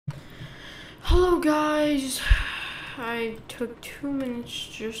Hello guys, I took 2 minutes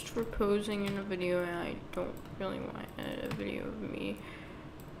just for posing in a video and I don't really want to edit a video of me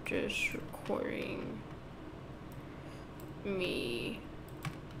just recording me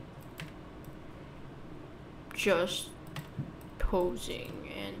just posing,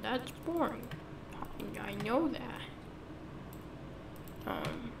 and that's boring. I know that.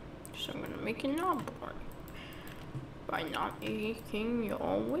 So I'm gonna make it not boring by not making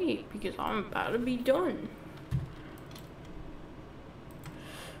y'all wait, because I'm about to be done.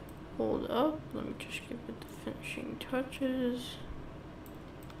 Hold up, let me just give it the finishing touches.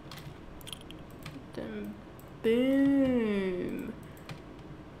 Then boom.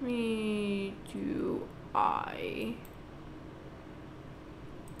 Me do I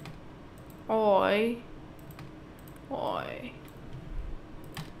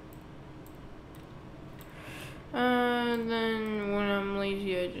and then when I'm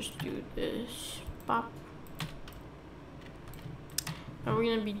lazy, I just do this. Bop. Now we're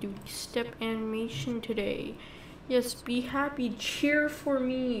gonna be doing step animation today. Yes, be happy. Cheer for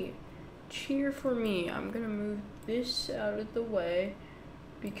me. Cheer for me. I'm gonna move this out of the way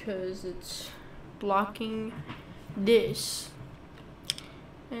because it's blocking this.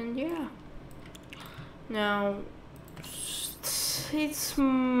 And yeah. Now it's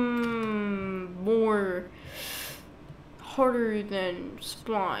more harder than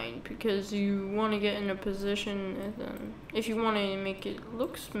spline because you want to get in a position, and then if you want to make it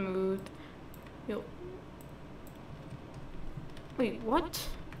look smooth, you'll wait, what?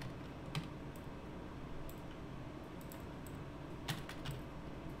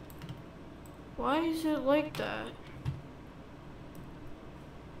 Why is it like that?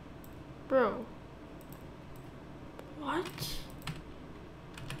 Bro. What?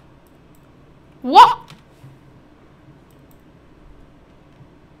 What?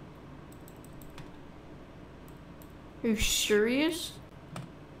 Are you serious?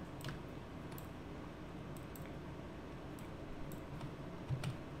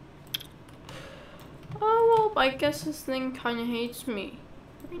 Oh, well, I guess this thing kind of hates me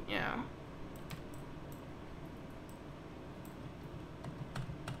right now.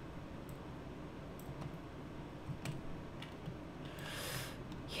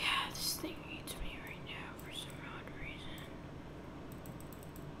 Yeah, this thing hates me right now for some odd reason.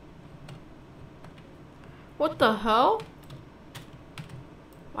 What the hell?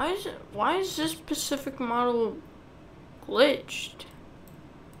 Why is this specific model glitched?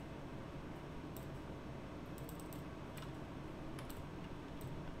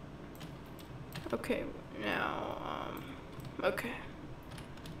 Okay, now, okay.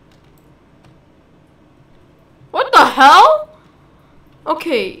 What the hell?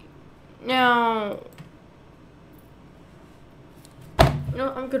 Okay, now, you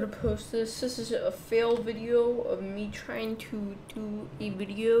know, I'm gonna post this. This is a fail video of me trying to do a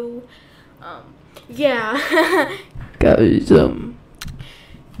video. Yeah. Guys,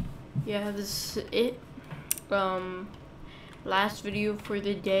 yeah, this is it. Last video for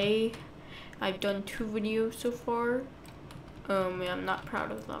the day. I've done 2 videos so far. And I'm not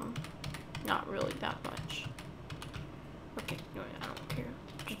proud of them. Not really that much. Okay, no, I don't care.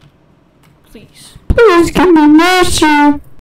 Just, please. Please give me mercy.